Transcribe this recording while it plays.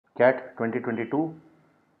CAT 2022,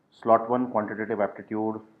 Slot 1, Quantitative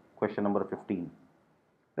Aptitude, question number 15.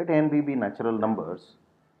 Let A and B be natural numbers.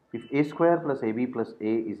 If A square plus AB plus A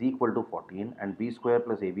is equal to 14 and B square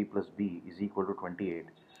plus AB plus B is equal to 28,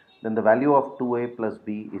 then the value of 2A plus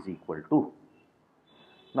B is equal to.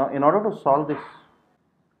 Now, in order to solve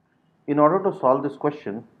this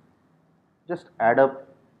question, just add up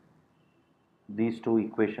these two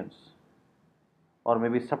equations, or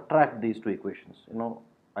maybe subtract these two equations.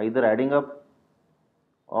 Either adding up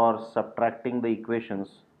or subtracting the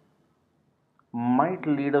equations might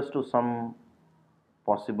lead us to some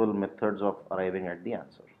possible methods of arriving at the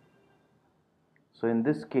answer. So in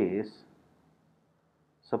this case,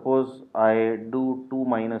 suppose I do 2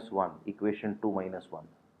 minus 1, equation 2 minus 1.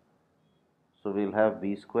 So we'll have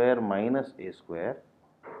b square minus a square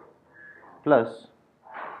plus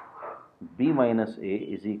b minus a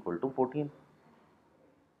is equal to 14.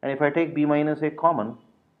 And if I take b minus a common,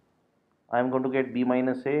 I am going to get b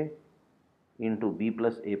minus a into b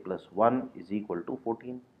plus a plus 1 is equal to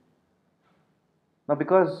 14. Now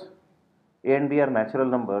because a and b are natural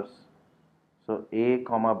numbers, so a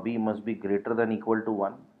comma b must be greater than equal to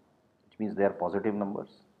 1, which means they are positive numbers.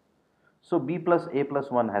 So b plus a plus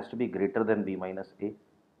 1 has to be greater than b minus a.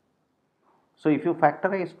 So if you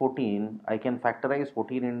factorize 14, I can factorize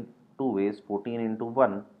 14 in two ways, 14 into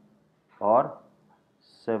 1 or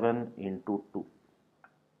 7 into 2.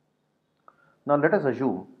 Now let us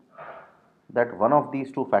assume that one of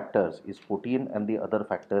these two factors is 14 and the other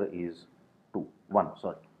factor is 1.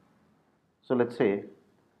 So let's say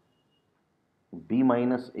b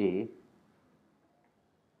minus a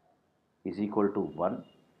is equal to 1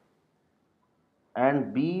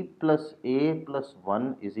 and b plus a plus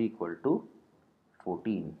 1 is equal to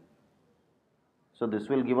 14. So this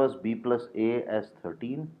will give us b plus a as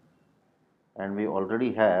 13, and we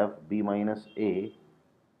already have b minus a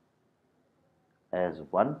as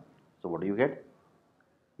 1. So what do you get?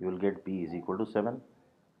 You will get b is equal to 7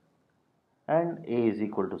 and a is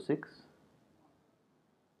equal to 6.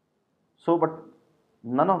 So but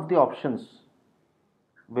none of the options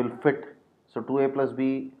will fit. So 2a plus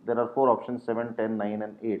b, there are 4 options, 7, 10, 9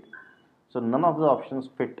 and 8. So none of the options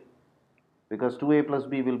fit, because 2a plus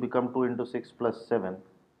b will become 2 into 6 plus 7,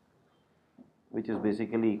 which is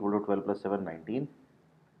basically equal to 12 plus 7, 19.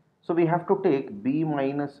 So we have to take b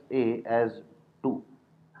minus a as 2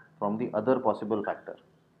 from the other possible factor,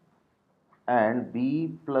 and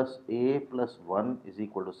b plus a plus 1 is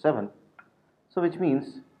equal to 7. So which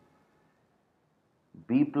means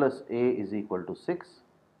b plus a is equal to 6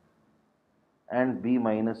 and b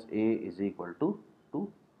minus a is equal to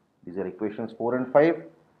 2. These are equations 4 and 5.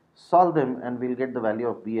 Solve them and we'll get the value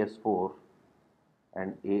of b as 4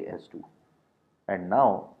 and a as 2. And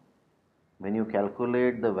now when you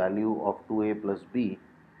calculate the value of 2a plus b,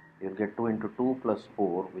 you'll get 2 into 2 plus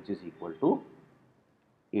 4, which is equal to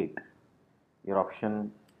 8. Your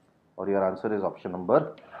option or your answer is option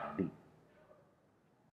number D.